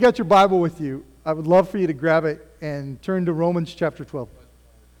You got your Bible with you. I would love for you to grab it and turn to Romans chapter 12.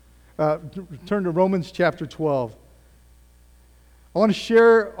 Turn to Romans chapter 12. I want to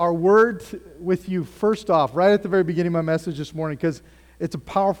share our word with you first off, right at the very beginning of my message this morning, because it's a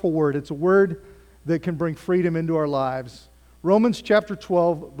powerful word. It's a word that can bring freedom into our lives. Romans chapter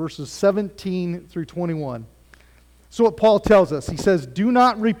 12, verses 17 through 21. So what Paul tells us, he says, "Do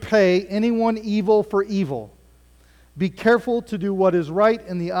not repay anyone evil for evil. Be careful to do what is right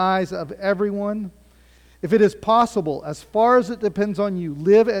in the eyes of everyone. If it is possible, as far as it depends on you,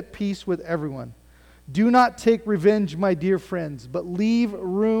 live at peace with everyone. Do not take revenge, my dear friends, but leave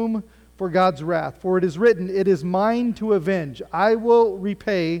room for God's wrath. For it is written, 'It is mine to avenge. I will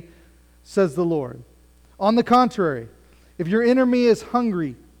repay,' says the Lord. On the contrary, if your enemy is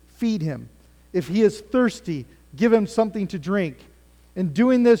hungry, feed him. If he is thirsty, give him something to drink. In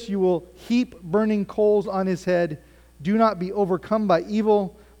doing this, you will heap burning coals on his head. Do not be overcome by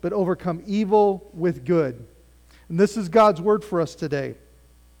evil, but overcome evil with good." And this is God's word for us today.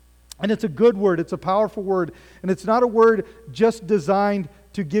 And it's a good word. It's a powerful word. And it's not a word just designed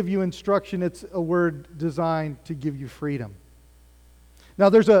to give you instruction. It's a word designed to give you freedom. Now,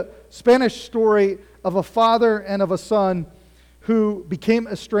 there's a Spanish story of a father and of a son who became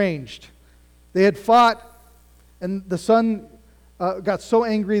estranged. They had fought, and the son got so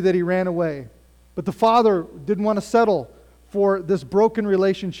angry that he ran away. But the father didn't want to settle for this broken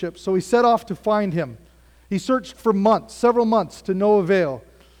relationship, so he set off to find him. He searched for months, several months, to no avail.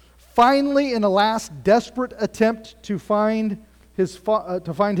 Finally, in a last desperate attempt to find his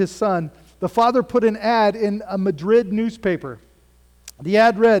son, the father put an ad in a Madrid newspaper. The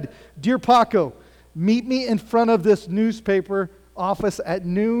ad read, "Dear Paco, meet me in front of this newspaper office at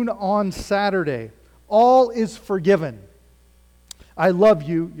noon on Saturday. All is forgiven. I love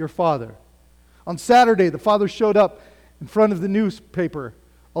you, your father." On Saturday, the father showed up in front of the newspaper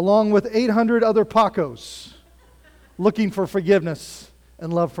along with 800 other Pacos looking for forgiveness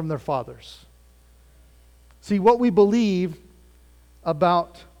and love from their fathers. See, what we believe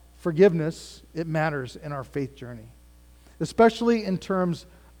about forgiveness, it matters in our faith journey, especially in terms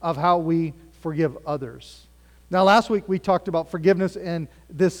of how we forgive others. Now, last week we talked about forgiveness and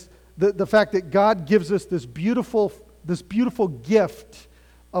the fact that God gives us this beautiful gift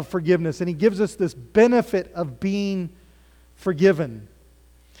of forgiveness, and He gives us this benefit of being forgiven.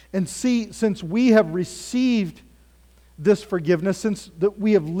 And see, since we have received this forgiveness, since that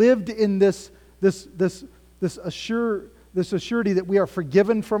we have lived in this assurity that we are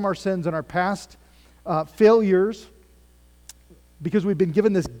forgiven from our sins and our past failures, because we've been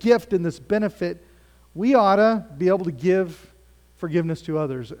given this gift and this benefit, we ought to be able to give forgiveness to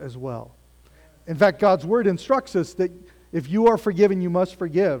others as well. In fact, God's Word instructs us that if you are forgiven, you must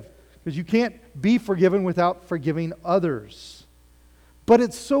forgive, because you can't be forgiven without forgiving others. But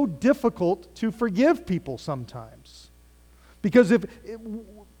it's so difficult to forgive people sometimes. Because if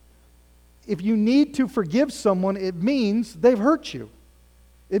you need to forgive someone, it means they've hurt you.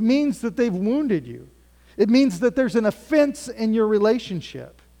 It means that they've wounded you. It means that there's an offense in your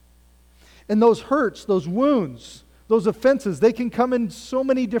relationship. And those hurts, those wounds, those offenses, they can come in so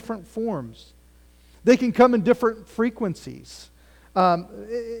many different forms. They can come in different frequencies,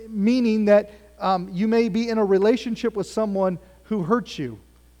 meaning that you may be in a relationship with someone who hurts you,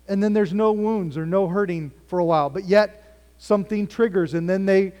 and then there's no wounds or no hurting for a while, but yet something triggers, and then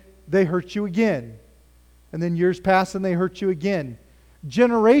they hurt you again. And then years pass and they hurt you again.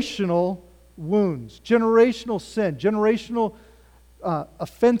 Generational wounds, generational sin, generational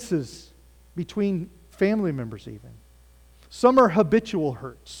offenses between family members even. Some are habitual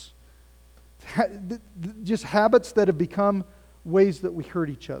hurts. Just habits that have become ways that we hurt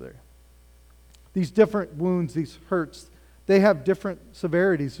each other. These different wounds, these hurts, they have different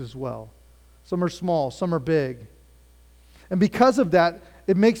severities as well. Some are small, some are big. And because of that,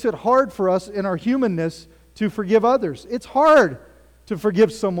 it makes it hard for us in our humanness to forgive others. It's hard to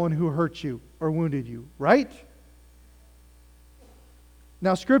forgive someone who hurt you or wounded you, right?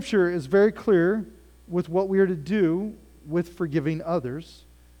 Now, Scripture is very clear with what we are to do with forgiving others.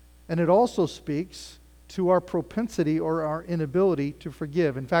 And it also speaks to our propensity or our inability to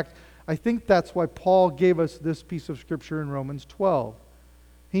forgive. In fact, I think that's why Paul gave us this piece of Scripture in Romans 12.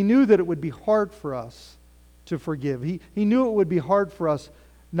 He knew that it would be hard for us to forgive. He knew it would be hard for us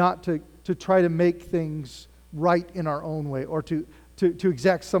not to try to make things right in our own way or to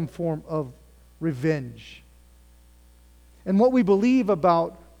exact some form of revenge. And what we believe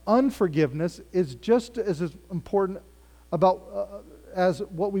about unforgiveness is just as important as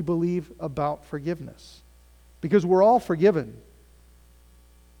what we believe about forgiveness, because we're all forgiven.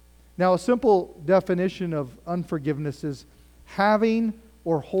 Now, a simple definition of unforgiveness is having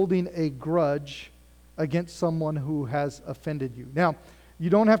or holding a grudge against someone who has offended you. Now, you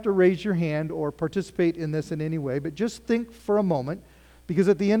don't have to raise your hand or participate in this in any way, but just think for a moment, because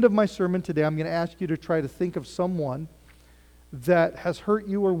at the end of my sermon today, I'm going to ask you to try to think of someone that has hurt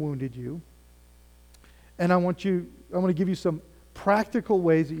you or wounded you. And I want to give you some practical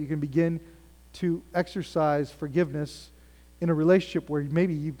ways that you can begin to exercise forgiveness in a relationship where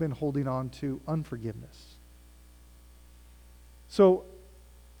maybe you've been holding on to unforgiveness. So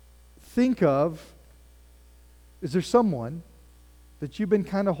think of, is there someone that you've been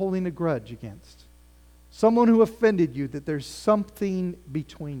kind of holding a grudge against? Someone who offended you, that there's something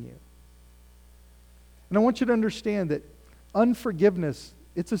between you. And I want you to understand that unforgiveness,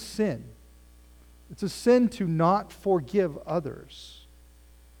 it's a sin. It's a sin to not forgive others.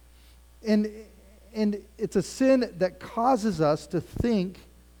 And it's a sin that causes us to think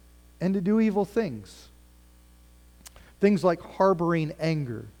and to do evil things. Things like harboring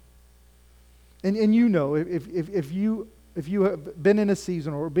anger. And you know, if you have been in a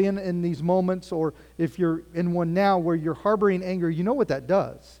season or been in these moments, or if you're in one now where you're harboring anger, you know what that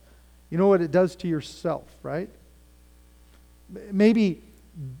does. You know what it does to yourself, right? Maybe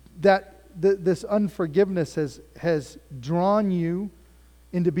this unforgiveness has drawn you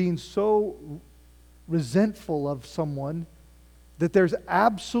into being so resentful of someone that there's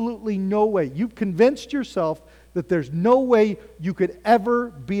absolutely no way. You've convinced yourself that there's no way you could ever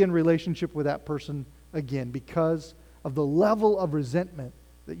be in relationship with that person again because of the level of resentment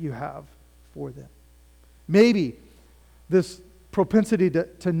that you have for them. Maybe this propensity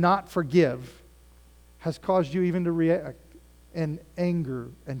to not forgive has caused you even to react in anger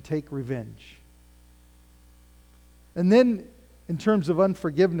and take revenge. And then, in terms of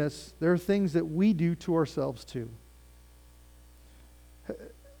unforgiveness, there are things that we do to ourselves too.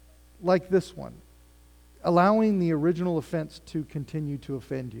 Like this one, allowing the original offense to continue to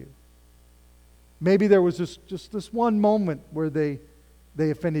offend you. Maybe there was just this one moment where they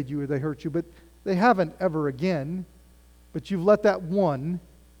offended you or they hurt you, but they haven't ever again. But you've let that one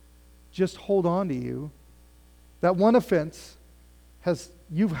just hold on to you. That one offense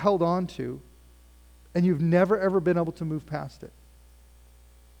you've held on to, and you've never ever been able to move past it.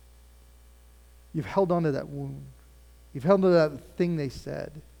 You've held on to that wound. You've held on to that thing they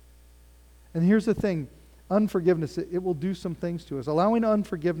said. And here's the thing, unforgiveness, it will do some things to us. Allowing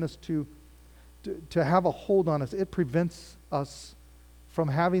unforgiveness to have a hold on us, it prevents us from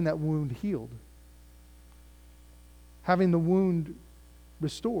having that wound healed. Having the wound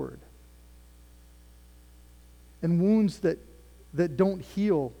restored. And wounds that don't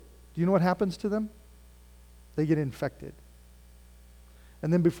heal, do you know what happens to them? They get infected.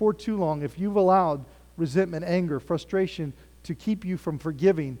 And then before too long, if you've allowed resentment, anger, frustration to keep you from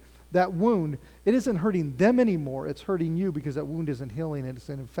forgiving, that wound, it isn't hurting them anymore. It's hurting you because that wound isn't healing and it's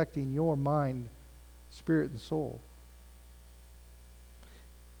infecting your mind, spirit, and soul.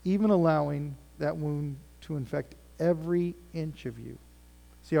 Even allowing that wound to infect every inch of you.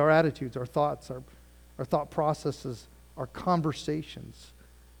 See, our attitudes, our thoughts, our thought processes, our conversations,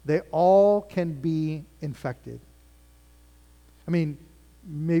 they all can be infected. I mean,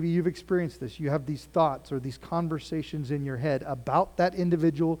 maybe you've experienced this. You have these thoughts or these conversations in your head about that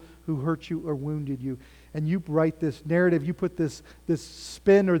individual who hurt you or wounded you. And you write this narrative, you put this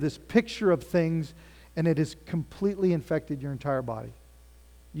spin or this picture of things, and it has completely infected your entire body.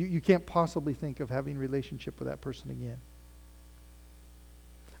 You can't possibly think of having a relationship with that person again.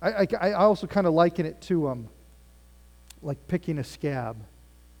 I also kind of liken it to like picking a scab.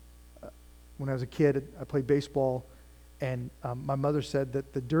 When I was a kid, I played baseball, and my mother said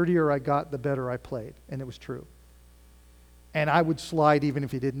that the dirtier I got, the better I played, and it was true. And I would slide even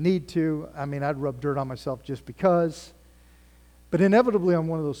if you didn't need to. I mean, I'd rub dirt on myself just because. But inevitably on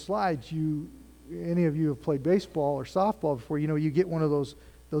one of those slides, any of you have played baseball or softball before, you get one of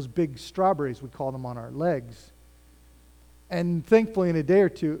those big strawberries, we call them, on our legs. And thankfully in a day or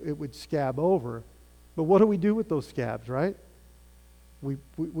two, it would scab over. But what do we do with those scabs, right?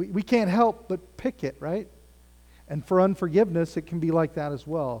 We can't help but pick it, right? And for unforgiveness, it can be like that as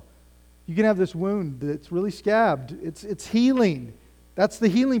well. You can have this wound that's really scabbed. It's healing. That's the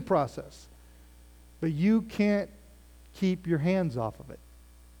healing process. But you can't keep your hands off of it.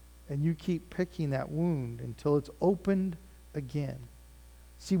 And you keep picking that wound until it's opened again.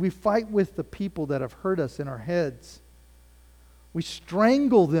 See, we fight with the people that have hurt us in our heads. We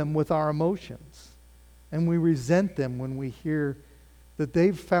strangle them with our emotions. And we resent them when we hear that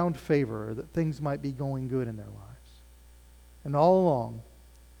they've found favor or that things might be going good in their lives. And all along,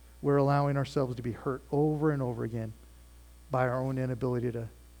 we're allowing ourselves to be hurt over and over again by our own inability to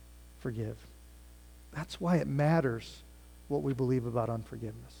forgive. That's why it matters what we believe about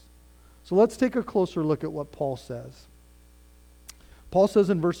unforgiveness. So let's take a closer look at what Paul says. Paul says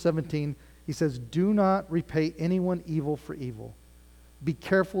in verse 17, he says, "Do not repay anyone evil for evil. Be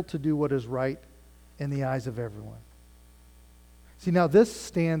careful to do what is right in the eyes of everyone." See, now this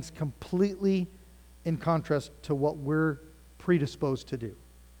stands completely in contrast to what we're predisposed to do.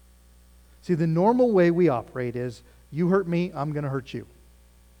 See, the normal way we operate is, you hurt me, I'm going to hurt you.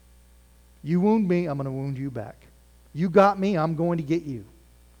 You wound me, I'm going to wound you back. You got me, I'm going to get you.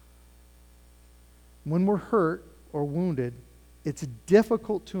 When we're hurt or wounded, it's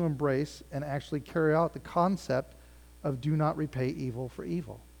difficult to embrace and actually carry out the concept of do not repay evil for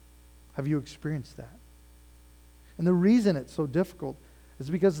evil. Have you experienced that? And the reason it's so difficult is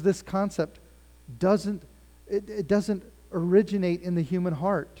because this concept doesn't originate in the human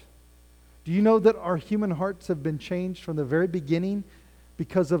heart. Do you know that our human hearts have been changed from the very beginning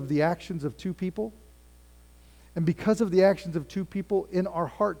because of the actions of two people? And because of the actions of two people in our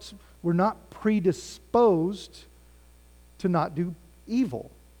hearts, we're not predisposed to not do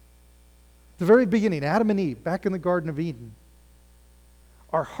evil. At the very beginning, Adam and Eve, back in the Garden of Eden,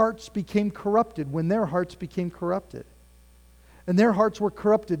 our hearts became corrupted when their hearts became corrupted. And their hearts were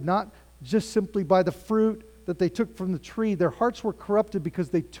corrupted not just simply by the fruit that they took from the tree. Their hearts were corrupted because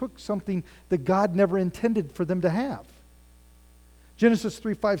they took something that God never intended for them to have. Genesis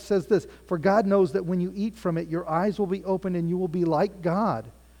 3:5 says this, "For God knows that when you eat from it, your eyes will be opened and you will be like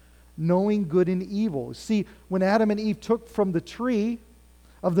God, knowing good and evil." See, when Adam and Eve took from the tree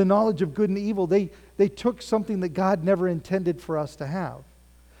of the knowledge of good and evil, they took something that God never intended for us to have.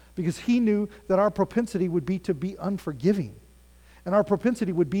 Because He knew that our propensity would be to be unforgiving. And our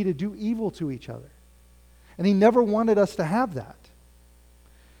propensity would be to do evil to each other. And He never wanted us to have that.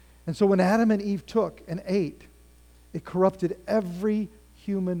 And so when Adam and Eve took and ate, it corrupted every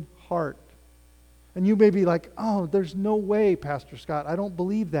human heart. And you may be like, "Oh, there's no way, Pastor Scott. I don't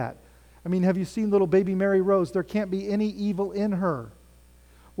believe that. I mean, have you seen little baby Mary Rose? There can't be any evil in her."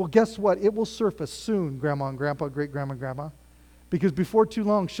 Well, guess what? It will surface soon, Grandma and Grandpa, great-grandma and Grandma. Because before too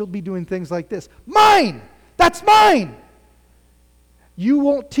long, she'll be doing things like this. "Mine! That's mine!" You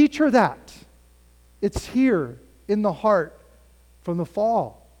won't teach her that. It's here in the heart from the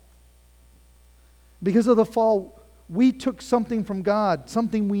fall. Because of the fall, we took something from God,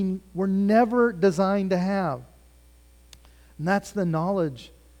 something we were never designed to have. And that's the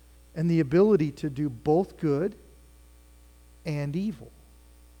knowledge and the ability to do both good and evil.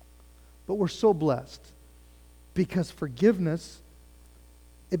 But we're so blessed because forgiveness,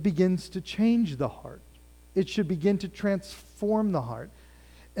 it begins to change the heart. It should begin to transform the heart.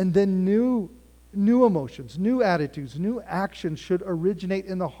 And then new emotions, new attitudes, new actions should originate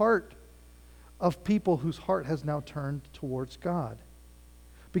in the heart of people whose heart has now turned towards God.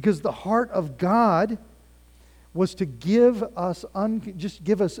 Because the heart of God was to give us, just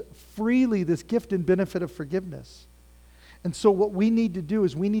give us freely this gift and benefit of forgiveness. And so what we need to do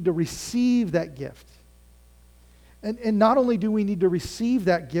is we need to receive that gift. And not only do we need to receive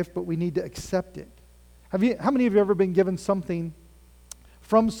that gift, but we need to accept it. How many of you have ever been given something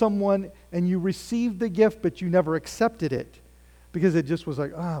from someone and you received the gift, but you never accepted it? Because it just was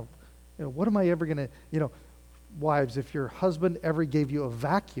like, what am I ever going to, wives, if your husband ever gave you a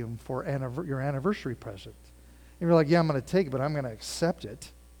vacuum for your anniversary present, and you're like, yeah, I'm going to take it, but I'm going to accept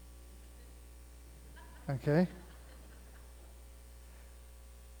it. Okay?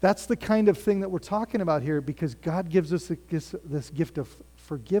 That's the kind of thing that we're talking about here, because God gives us this gift of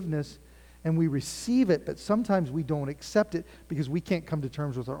forgiveness, and we receive it, but sometimes we don't accept it because we can't come to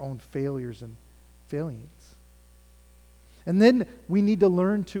terms with our own failures and failings. And then we need to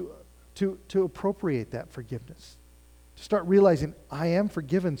learn to appropriate that forgiveness. To start realizing, I am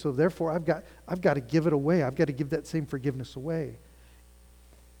forgiven, so therefore I've got to give it away. I've got to give that same forgiveness away.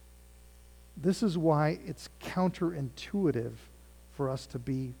 This is why it's counterintuitive for us to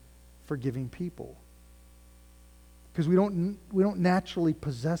be forgiving people. Because we don't naturally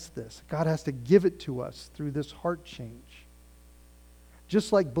possess this. God has to give it to us through this heart change.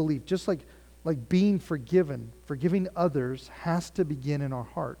 Just like belief, just like being forgiven, forgiving others has to begin in our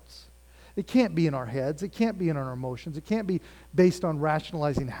hearts. It can't be in our heads. It can't be in our emotions. It can't be based on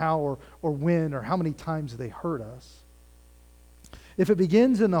rationalizing how or when or how many times they hurt us. If it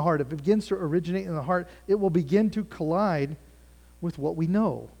begins in the heart, if it begins to originate in the heart, it will begin to collide with what we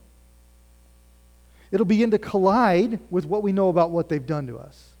know. It'll begin to collide with what we know about what they've done to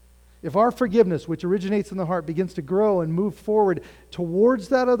us. If our forgiveness, which originates in the heart, begins to grow and move forward towards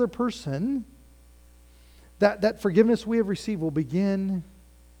that other person, that forgiveness we have received will begin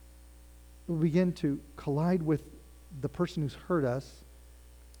to collide with the person who's hurt us,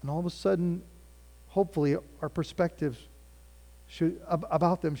 and all of a sudden, hopefully, our perspectives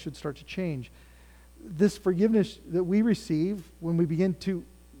about them should start to change. This forgiveness that we receive, when we begin to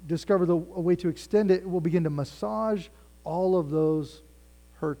discover a way to extend it, will begin to massage all of those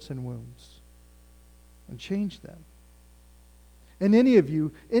hurts and wounds and change them. And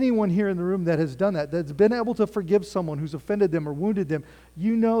anyone here in the room that has done that, that's been able to forgive someone who's offended them or wounded them,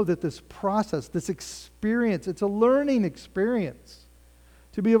 you know that this process, this experience, it's a learning experience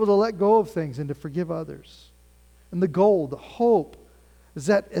to be able to let go of things and to forgive others. And the goal, the hope, is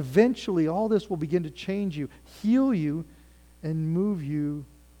that eventually all this will begin to change you, heal you, and move you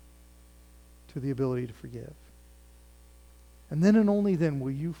to the ability to forgive. And then and only then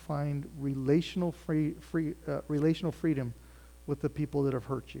will you find relational freedom with the people that have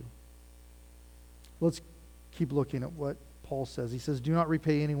hurt you. Let's keep looking at what Paul says. He says, do not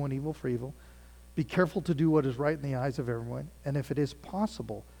repay anyone evil for evil. Be careful to do what is right in the eyes of everyone. And if it is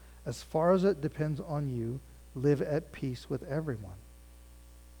possible, as far as it depends on you, live at peace with everyone.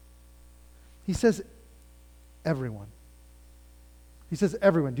 He says everyone. He says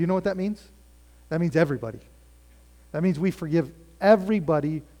everyone. Do you know what that means? That means everybody. That means we forgive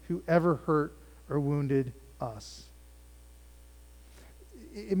everybody who ever hurt or wounded us.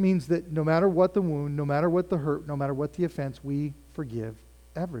 It means that no matter what the wound, no matter what the hurt, no matter what the offense, we forgive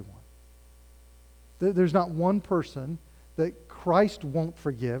everyone. There's not one person that Christ won't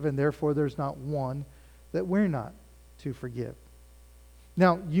forgive, and therefore there's not one that we're not to forgive.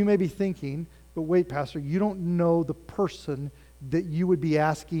 Now, you may be thinking, but wait, Pastor, you don't know the person that you would be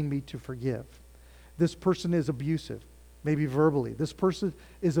asking me to forgive. This person is abusive, maybe verbally. This person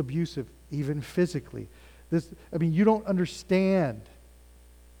is abusive, even physically. You don't understand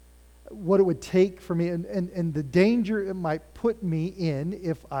what it would take for me and the danger it might put me in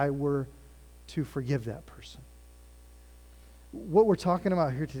if I were to forgive that person. What we're talking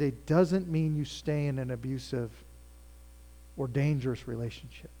about here today doesn't mean you stay in an abusive or dangerous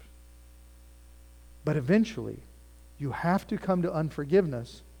relationship. But eventually, you have to come to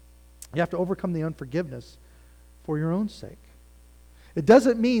unforgiveness. You have to overcome the unforgiveness for your own sake. It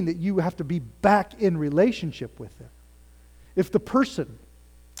doesn't mean that you have to be back in relationship with them. If the person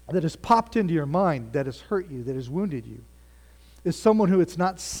that has popped into your mind, that has hurt you, that has wounded you, is someone who it's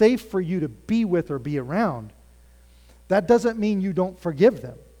not safe for you to be with or be around, that doesn't mean you don't forgive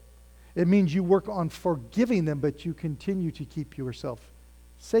them. It means you work on forgiving them, but you continue to keep yourself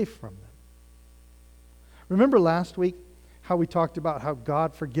safe from them. Remember last week how we talked about how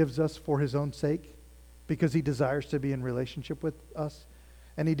God forgives us for His own sake because He desires to be in relationship with us,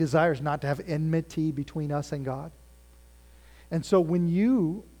 and He desires not to have enmity between us and God? And so when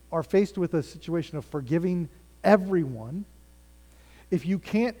you are faced with a situation of forgiving everyone, if you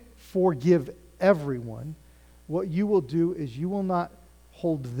can't forgive everyone, what you will do is you will not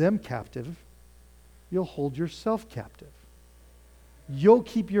hold them captive, you'll hold yourself captive. You'll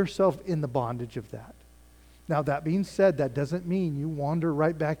keep yourself in the bondage of that. Now, that being said, that doesn't mean you wander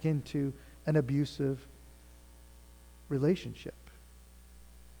right back into an abusive relationship.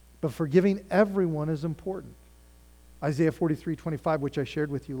 But forgiving everyone is important. Isaiah 43:25, which I shared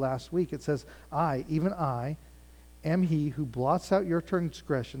with you last week, it says, I, even I, am He who blots out your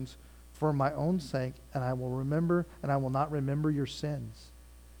transgressions for my own sake, and I will not remember your sins.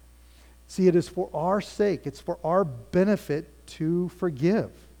 See, it is for our sake, it's for our benefit to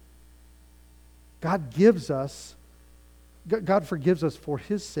forgive. God forgives us for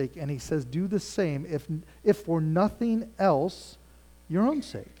His sake, and He says, do the same, if for nothing else, your own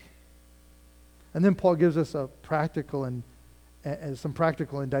sake. And then Paul gives us some practical and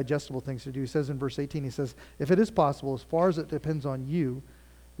digestible things to do. He says in verse 18, he says, if it is possible, as far as it depends on you,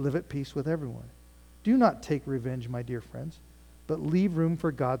 live at peace with everyone. Do not take revenge, my dear friends, but leave room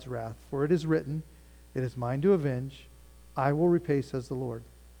for God's wrath. For it is written, it is mine to avenge, I will repay, says the Lord.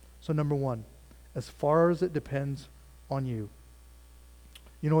 So number one, as far as it depends on you.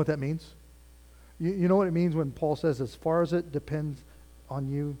 You know what that means? You know what it means when Paul says, as far as it depends on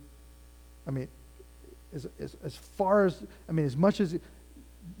you? I mean, as much as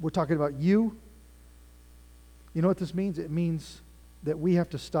we're talking about you, you know what this means? It means that we have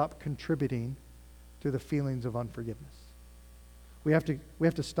to stop contributing to the feelings of unforgiveness. We have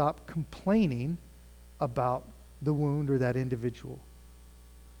to stop complaining about the wound or that individual.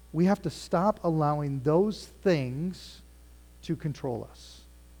 We have to stop allowing those things to control us.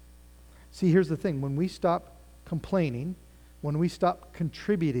 See, here's the thing. When we stop complaining, when we stop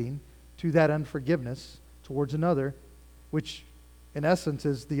contributing to that unforgiveness towards another, which in essence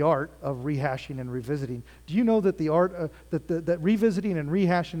is the art of rehashing and revisiting. Do you know that the art that revisiting and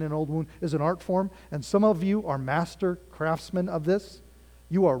rehashing an old wound is an art form? And some of you are master craftsmen of this.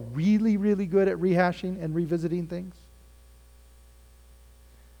 You are really, really good at rehashing and revisiting things.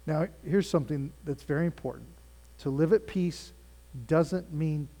 Now, here's something that's very important. To live at peace doesn't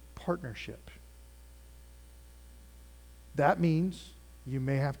mean partnership. That means you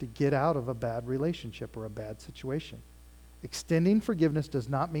may have to get out of a bad relationship or a bad situation. Extending forgiveness does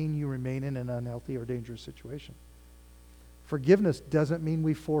not mean you remain in an unhealthy or dangerous situation. Forgiveness doesn't mean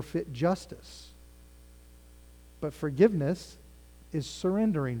we forfeit justice. But forgiveness is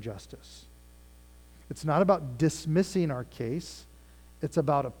surrendering justice. It's not about dismissing our case. It's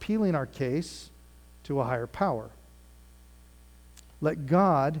about appealing our case to a higher power. Let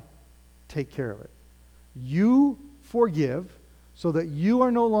God take care of it. You forgive so that you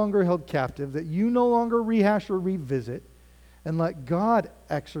are no longer held captive, that you no longer rehash or revisit, and let God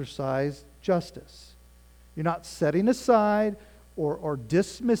exercise justice. You're not setting aside or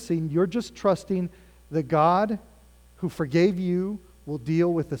dismissing. You're just trusting the God who forgave you will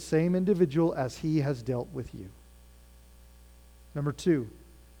deal with the same individual as he has dealt with you. Number 2,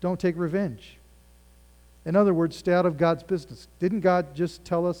 don't take revenge. In other words, stay out of God's business. Didn't God just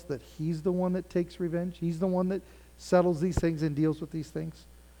tell us that he's the one that takes revenge? He's the one that settles these things and deals with these things.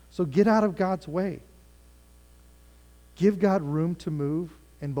 So get out of God's way. Give God room to move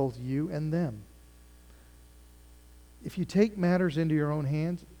in both you and them. If you take matters into your own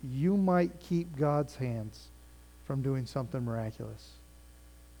hands, you might keep God's hands from doing something miraculous.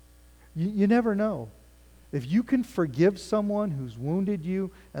 You never know. If you can forgive someone who's wounded you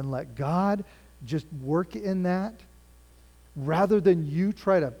and let God just work in that, rather than you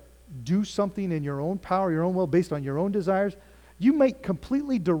try to do something in your own power, your own will, based on your own desires, you might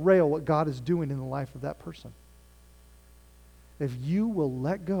completely derail what God is doing in the life of that person. If you will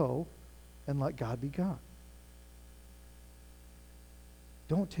let go and let God be God.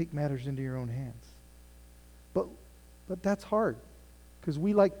 Don't take matters into your own hands. But that's hard, because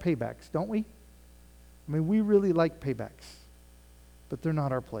we like paybacks, don't we? I mean, we really like paybacks, but they're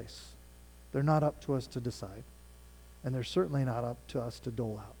not our place. They're not up to us to decide, and they're certainly not up to us to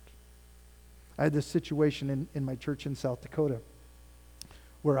dole out. I had this situation in my church in South Dakota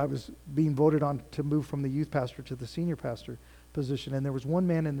where I was being voted on to move from the youth pastor to the senior pastor position, and there was one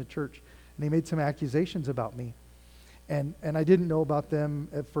man in the church, and he made some accusations about me. And I didn't know about them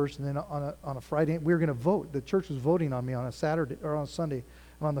at first, and then on a Friday, we were going to vote. The church was voting on me on a Saturday or on a Sunday.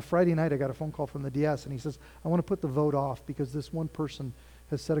 And on the Friday night, I got a phone call from the DS, and he says, I want to put the vote off because this one person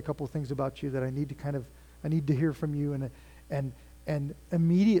has said a couple of things about you that I need to hear from you. And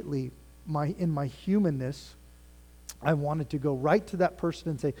immediately, in my humanness, I wanted to go right to that person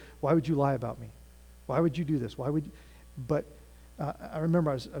and say, why would you lie about me? Why would you do this? But I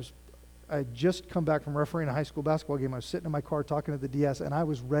remember I had just come back from refereeing a high school basketball game. I was sitting in my car talking to the DS, and I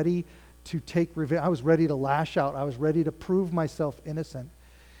was ready to take revenge. I was ready to lash out. I was ready to prove myself innocent.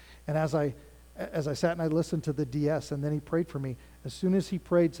 And as I sat and I listened to the DS, and then he prayed for me, as soon as he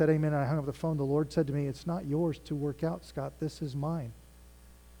prayed, said amen, and I hung up the phone, the Lord said to me, it's not yours to work out, Scott. This is mine.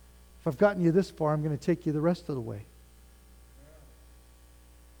 If I've gotten you this far, I'm going to take you the rest of the way.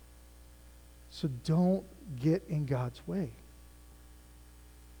 So don't get in God's way.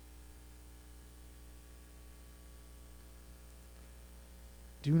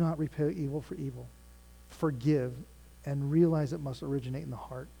 Do not repay evil for evil. Forgive and realize it must originate in the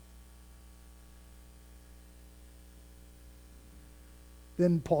heart.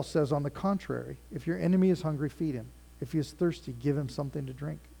 Then Paul says, on the contrary, if your enemy is hungry, feed him. If he is thirsty, give him something to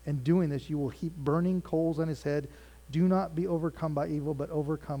drink. In doing this, you will heap burning coals on his head. Do not be overcome by evil, but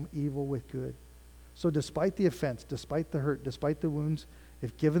overcome evil with good. So despite the offense, despite the hurt, despite the wounds,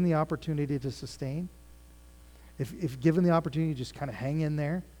 if given the opportunity to sustain, if given the opportunity to just kind of hang in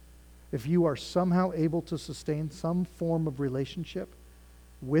there, if you are somehow able to sustain some form of relationship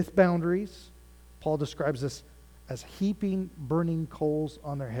with boundaries, Paul describes this as heaping burning coals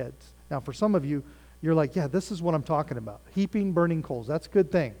on their heads. Now, for some of you, you're like, yeah, this is what I'm talking about. Heaping burning coals. That's a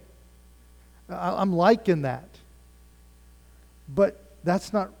good thing. I'm liking that. But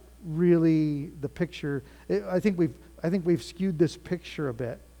that's not really the picture. I think we've skewed this picture a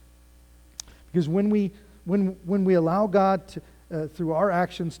bit. Because when we allow God to, through our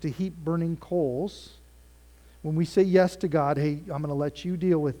actions to heap burning coals, when we say yes to God, hey, I'm going to let you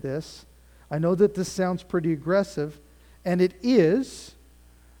deal with this. I know that this sounds pretty aggressive, and it is,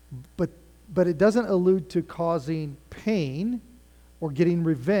 but it doesn't allude to causing pain or getting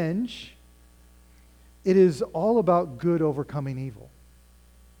revenge. It is all about good overcoming evil.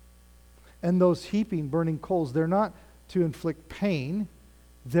 And those heaping burning coals, they're not to inflict pain,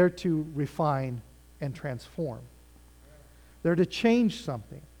 they're to refine and transform. They're to change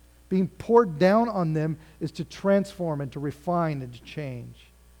something. Being poured down on them is to transform and to refine and to change.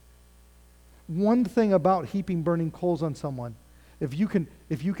 One thing about heaping burning coals on someone, if you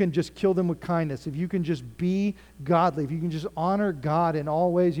can just kill them with kindness, if you can just be godly, if you can just honor God in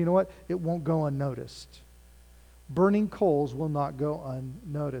all ways, you know what? It won't go unnoticed. Burning coals will not go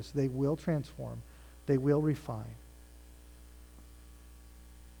unnoticed. They will transform. They will refine.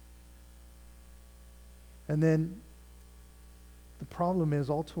 And then the problem is,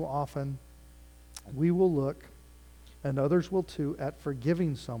 all too often, we will look, and others will too, at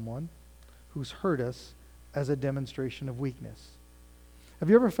forgiving someone who's hurt us as a demonstration of weakness. Have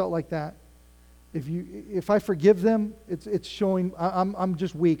you ever felt like that? If I forgive them, it's showing I'm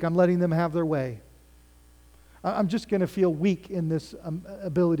just weak. I'm letting them have their way. I'm just going to feel weak in this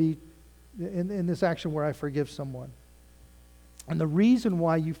ability, in this action where I forgive someone. And the reason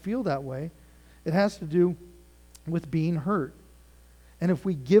why you feel that way, it has to do with being hurt. And if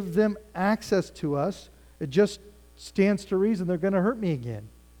we give them access to us, it just stands to reason they're going to hurt me again.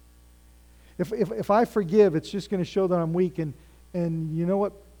 If I forgive, it's just going to show that I'm weak. And you know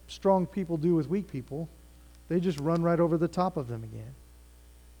what strong people do with weak people? They just run right over the top of them again.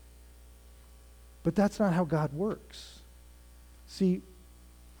 But that's not how God works. See,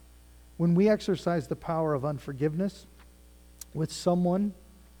 when we exercise the power of unforgiveness with someone,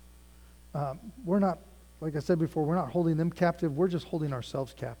 we're not, like I said before, we're not holding them captive. We're just holding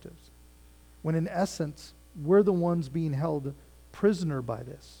ourselves captives. When in essence, we're the ones being held prisoner by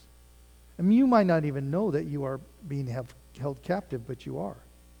this. I mean, you might not even know that you are being held captive, but you are.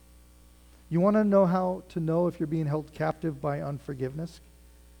 You want to know how to know if you're being held captive by unforgiveness?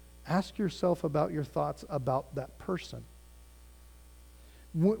 Ask yourself about your thoughts about that person.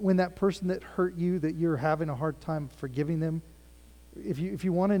 When that person that hurt you, that you're having a hard time forgiving them, if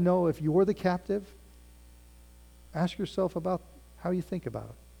you want to know if you're the captive, ask yourself about how you think about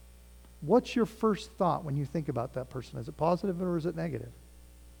it. What's your first thought when you think about that person? Is it positive or is it negative?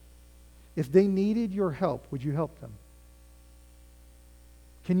 If they needed your help, would you help them?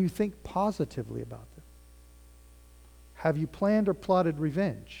 Can you think positively about them? Have you planned or plotted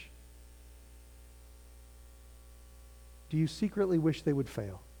revenge? Do you secretly wish they would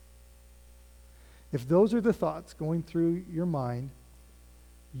fail? If those are the thoughts going through your mind,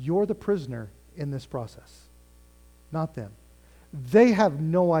 you're the prisoner in this process, not them. They have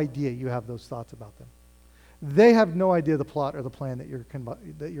no idea you have those thoughts about them. They have no idea the plot or the plan that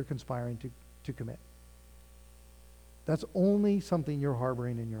you're conspiring to commit. That's only something you're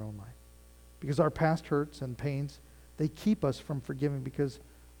harboring in your own mind. Because our past hurts and pains, they keep us from forgiving because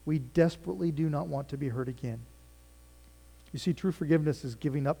we desperately do not want to be hurt again. You see, true forgiveness is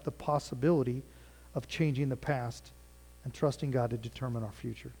giving up the possibility of changing the past and trusting God to determine our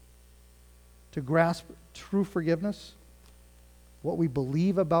future. To grasp true forgiveness, what we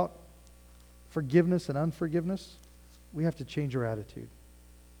believe about forgiveness and unforgiveness, we have to change our attitude.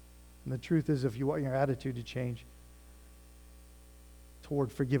 And the truth is, if you want your attitude to change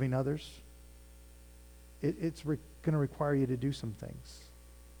toward forgiving others, it's going to require you to do some things.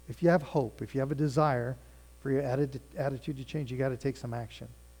 If you have hope, if you have a desire for your attitude to change, you got to take some action.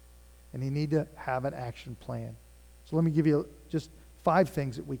 And you need to have an action plan. So let me give you just 5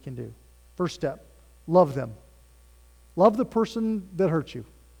 things that we can do. First step, love them. Love the person that hurt you.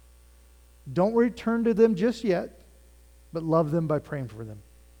 Don't return to them just yet, but love them by praying for them,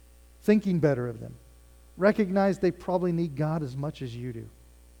 thinking better of them. Recognize they probably need God as much as you do.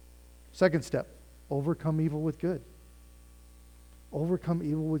 Second step, overcome evil with good. Overcome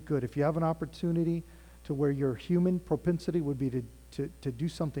evil with good. If you have an opportunity to where your human propensity would be to do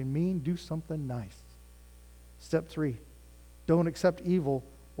something mean, do something nice. Step 3, don't accept evil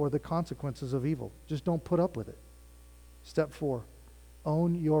or the consequences of evil. Just don't put up with it. Step 4,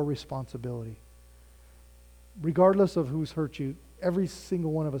 own your responsibility. Regardless of who's hurt you, every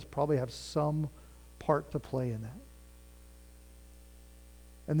single one of us probably have some part to play in that.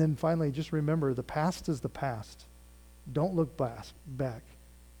 And then finally, just remember, the past is the past. Don't look back.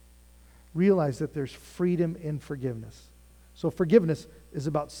 Realize that there's freedom in forgiveness. So forgiveness is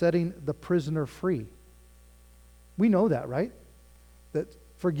about setting the prisoner free. We know that, right? That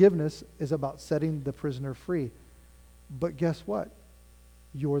forgiveness is about setting the prisoner free. But guess what?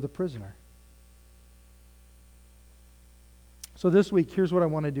 You're the prisoner. So this week, here's what I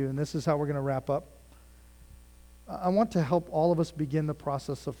want to do, and this is how we're going to wrap up. I want to help all of us begin the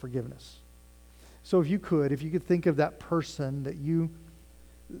process of forgiveness. So if you could think of that person that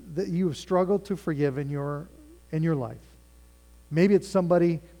you have struggled to forgive in your life. Maybe it's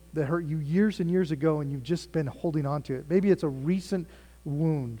somebody that hurt you years and years ago and you've just been holding on to it. Maybe it's a recent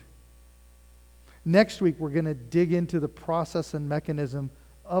wound. Next week, we're going to dig into the process and mechanism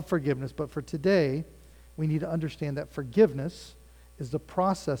of forgiveness. But for today, we need to understand that forgiveness is the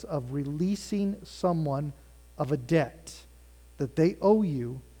process of releasing someone of a debt that they owe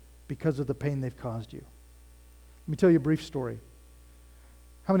you because of the pain they've caused you. Let me tell you a brief story.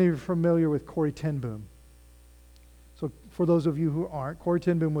 How many of you are familiar with Corrie ten Boom? So for those of you who aren't, Corrie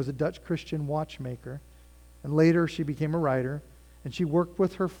ten Boom was a Dutch Christian watchmaker, and later she became a writer, and she worked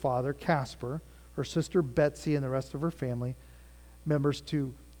with her father, Caspar, her sister Betsy, and the rest of her family members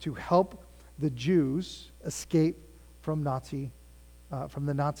to help the Jews escape from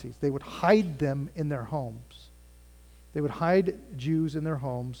the Nazis. They would hide them in their homes. They would hide Jews in their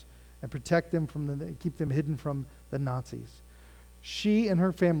homes and protect them keep them hidden from the Nazis. She and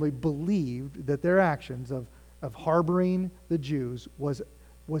her family believed that their actions of harboring the Jews was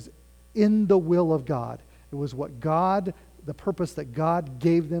in the will of God. It was the purpose that God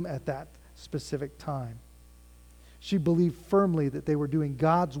gave them at that specific time. She believed firmly that they were doing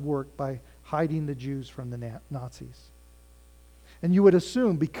God's work by hiding the Jews from the Nazis. And you would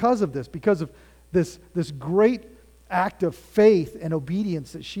assume because of this great act of faith and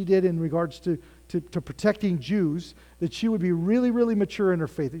obedience that she did in regards to protecting Jews, that she would be really, really mature in her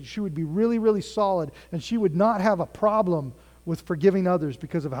faith, that she would be really, really solid, and she would not have a problem with forgiving others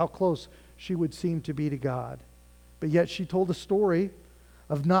because of how close she would seem to be to God. But yet she told a story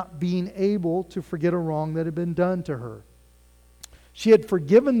of not being able to forget a wrong that had been done to her. She had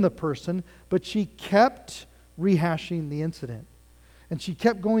forgiven the person, but she kept rehashing the incident. And she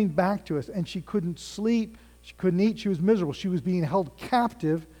kept going back to us, and she couldn't sleep, she couldn't eat, she was miserable. She was being held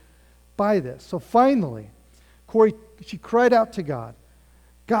captive by this. So finally, she cried out to God,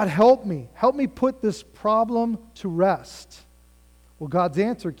 God, help me put this problem to rest. Well, God's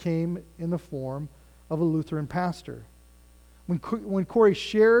answer came in the form of a Lutheran pastor. When Corrie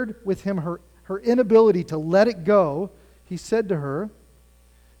shared with him her inability to let it go, he said to her,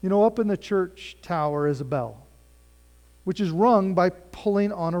 up in the church tower is a bell, which is rung by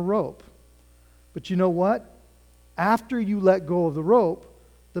pulling on a rope. But you know what? After you let go of the rope,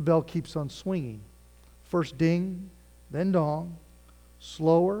 the bell keeps on swinging. First ding, then dong,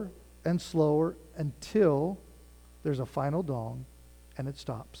 slower and slower until there's a final dong and it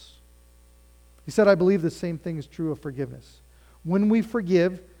stops. He said, I believe the same thing is true of forgiveness. When we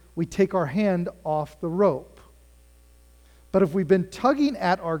forgive, we take our hand off the rope. But if we've been tugging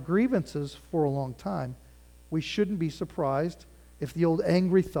at our grievances for a long time, we shouldn't be surprised if the old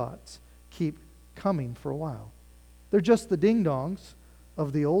angry thoughts keep coming for a while. They're just the ding-dongs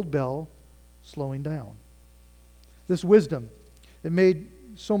of the old bell slowing down. This wisdom, it made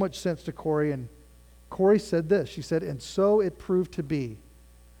so much sense to Corrie, and Corrie said this. She said, and so it proved to be.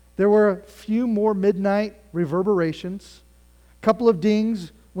 There were a few more midnight reverberations, a couple of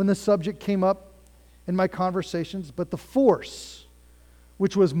dings when the subject came up in my conversations, but the force,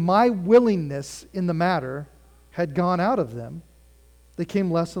 which was my willingness in the matter, had gone out of them. They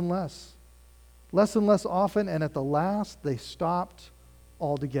came less and less often, and at the last they stopped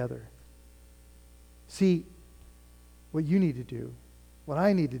altogether. See, what you need to do, what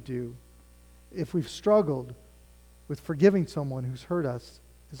I need to do, if we've struggled with forgiving someone who's hurt us,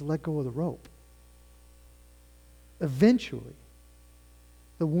 is let go of the rope. Eventually,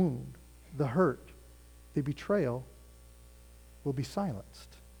 the wound, the hurt, the betrayal will be silenced.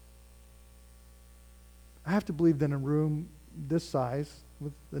 I have to believe that in a room this size,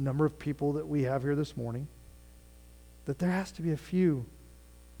 with the number of people that we have here this morning, that there has to be a few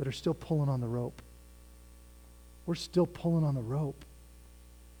that are still pulling on the rope. We're still pulling on the rope.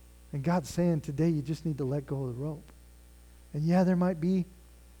 And God's saying today you just need to let go of the rope. And yeah, there might be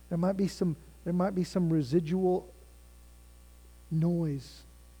some residual noise,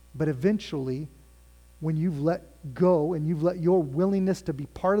 but eventually, when you've let go and you've let your willingness to be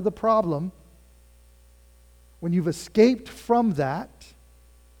part of the problem, when you've escaped from that,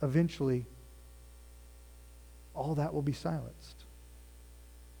 eventually all that will be silenced.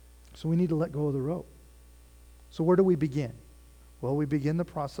 So we need to let go of the rope. So where do we begin? Well, we begin the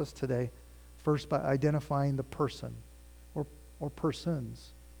process today first by identifying the person or persons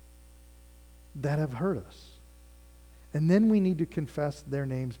that have hurt us. And then we need to confess their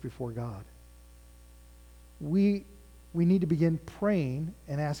names before God. We need to begin praying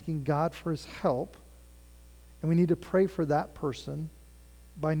and asking God for his help, and we need to pray for that person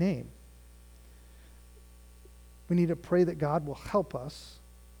by name. We need to pray that God will help us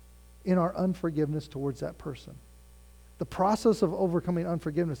in our unforgiveness towards that person. The process of overcoming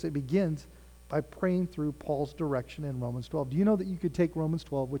unforgiveness, it begins by praying through Paul's direction in Romans 12. Do you know that you could take Romans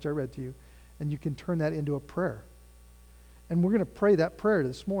 12, which I read to you, and you can turn that into a prayer? And we're going to pray that prayer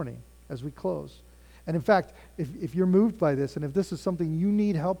this morning as we close. And in fact, if you're moved by this, and if this is something you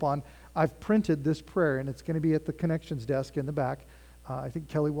need help on, I've printed this prayer, and it's going to be at the connections desk in the back. I think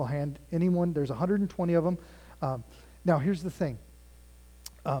Kelly will hand anyone, there's 120 of them. Now, here's the thing.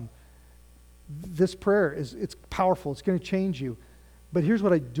 This prayer it's powerful. It's going to change you. But here's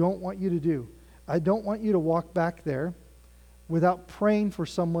what I don't want you to do. I don't want you to walk back there without praying for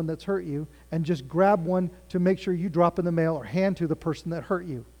someone that's hurt you and just grab one to make sure you drop in the mail or hand to the person that hurt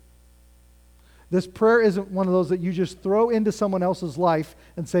you. This prayer isn't one of those that you just throw into someone else's life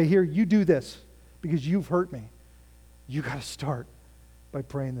and say, here, you do this because you've hurt me. You got to start by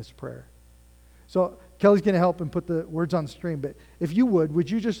praying this prayer. So Kelly's going to help and put the words on the screen, but if you would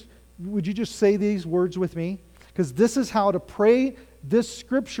you just say these words with me? Because this is how to pray this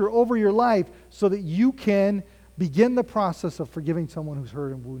scripture over your life so that you can begin the process of forgiving someone who's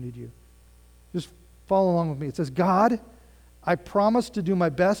hurt and wounded you. Just follow along with me. It says, God, I promise to do my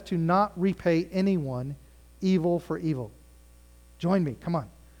best to not repay anyone evil for evil. Join me, come on.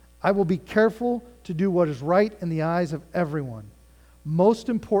 I will be careful to do what is right in the eyes of everyone. Most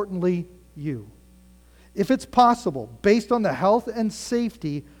importantly, you. If it's possible, based on the health and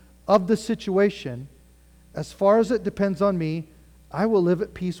safety of the situation, as far as it depends on me, I will live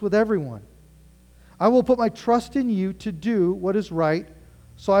at peace with everyone. I will put my trust in you to do what is right,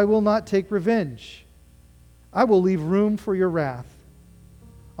 so I will not take revenge. I will leave room for your wrath.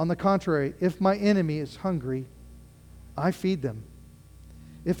 On the contrary, if my enemy is hungry, I feed them.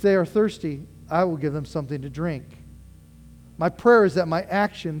 If they are thirsty, I will give them something to drink. My prayer is that my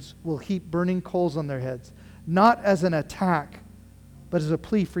actions will heap burning coals on their heads, not as an attack, but as a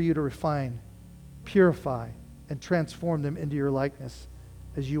plea for you to refine, purify, and transform them into your likeness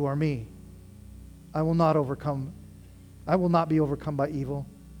as you are me. I will not be overcome by evil,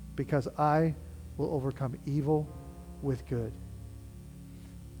 because I will overcome evil with good.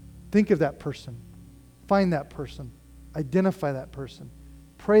 Think of that person. Find that person. Identify that person.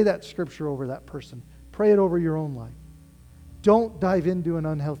 Pray that scripture over that person. Pray it over your own life. Don't dive into an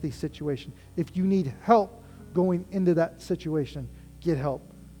unhealthy situation. If you need help going into that situation, get help.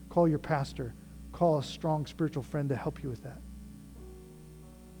 Call your pastor. Call a strong spiritual friend to help you with that.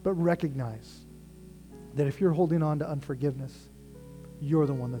 But recognize that if you're holding on to unforgiveness, you're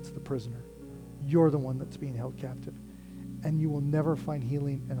the one that's the prisoner. You're the one that's being held captive. And you will never find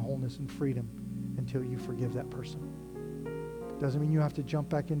healing and wholeness and freedom until you forgive that person. Doesn't mean you have to jump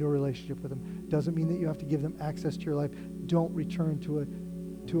back into a relationship with them. Doesn't mean that you have to give them access to your life. Don't return to a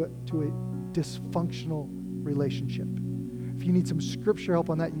dysfunctional relationship. If you need some scripture help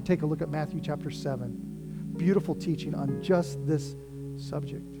on that, you take a look at Matthew chapter 7. Beautiful teaching on just this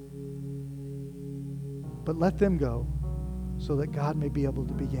subject. But let them go so that God may be able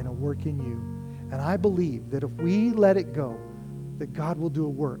to begin a work in you. And I believe that if we let it go, that God will do a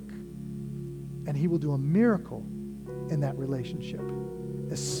work and He will do a miracle in that relationship,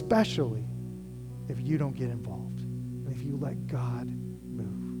 especially if you don't get involved and if you let God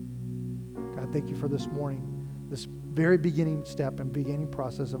move. God, thank you for this morning, this very beginning step and beginning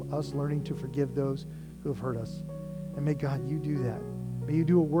process of us learning to forgive those who have hurt us. And may God, you do that. May you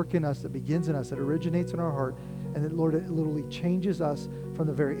do a work in us that begins in us, that originates in our heart, and that, Lord, it literally changes us from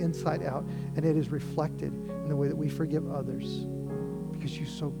the very inside out, and it is reflected in the way that we forgive others, because you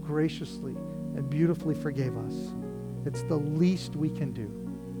so graciously and beautifully forgave us. It's the least we can do.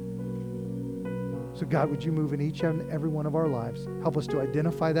 So God, would you move in each and every one of our lives? Help us to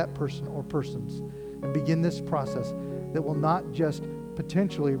identify that person or persons and begin this process that will not just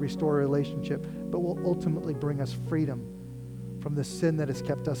potentially restore a relationship, but will ultimately bring us freedom from the sin that has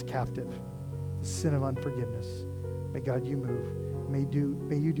kept us captive, the sin of unforgiveness. May God, you move. May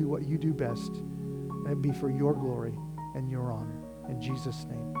you do what you do best. May it be for your glory and your honor. In Jesus'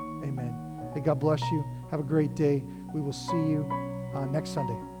 name, amen. Hey, God bless you. Have a great day. We will see you next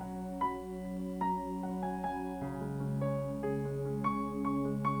Sunday.